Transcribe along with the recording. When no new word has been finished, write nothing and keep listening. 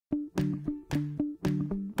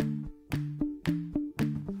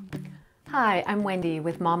Hi, I'm Wendy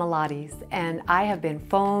with Mama Lottie's, and I have been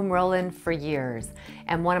foam rolling for years.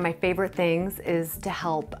 And one of my favorite things is to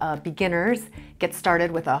help beginners get started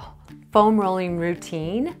with a foam rolling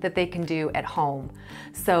routine that they can do at home.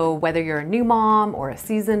 So whether you're a new mom or a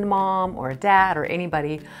seasoned mom or a dad or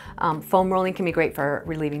anybody, foam rolling can be great for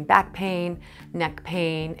relieving back pain, neck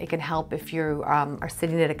pain. It can help if you are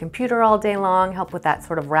sitting at a computer all day long, help with that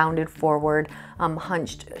sort of rounded forward,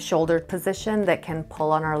 hunched shoulder position that can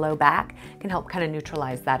pull on our low back, can help kind of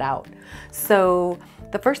neutralize that out. So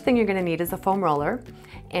the first thing you're going to need is a foam roller,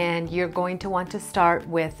 and you're going to want to start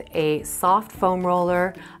with a soft foam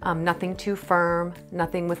roller, nothing too firm,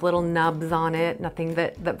 nothing with little nubs on it, nothing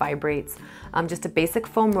that vibrates, just a basic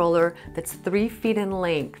foam roller that's 3 feet in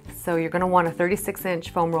length. So you're going to want a 36-inch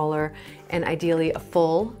foam roller and ideally a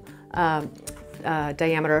full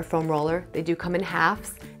diameter foam roller. They do come in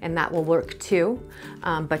halves, and that will work too,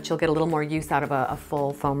 but you'll get a little more use out of a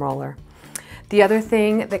full foam roller. The other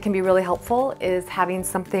thing that can be really helpful is having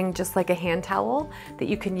something just like a hand towel that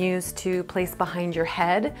you can use to place behind your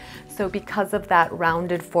head. So because of that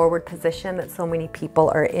rounded forward position that so many people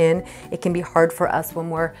are in, it can be hard for us when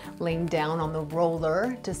we're laying down on the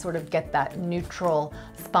roller to sort of get that neutral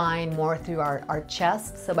spine more through our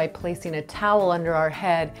chest. So by placing a towel under our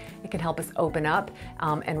head, it can help us open up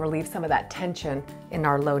and relieve some of that tension in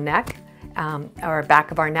our low neck. Or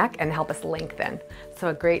back of our neck, and help us lengthen. So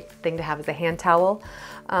a great thing to have is a hand towel.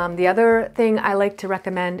 The other thing I like to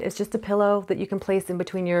recommend is just a pillow that you can place in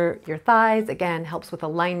between your thighs. Again, helps with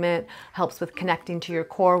alignment, helps with connecting to your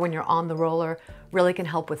core when you're on the roller, really can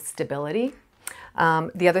help with stability.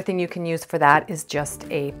 The other thing you can use for that is just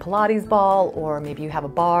a Pilates ball, or maybe you have a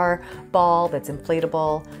bar ball that's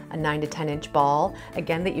inflatable, a 9 to 10 inch ball,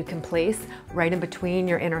 again, that you can place right in between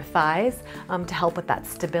your inner thighs to help with that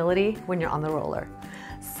stability when you're on the roller.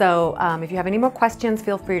 So if you have any more questions,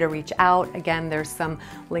 feel free to reach out. Again, there's some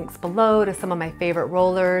links below to some of my favorite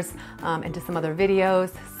rollers and to some other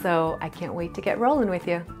videos. So I can't wait to get rolling with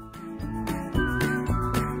you.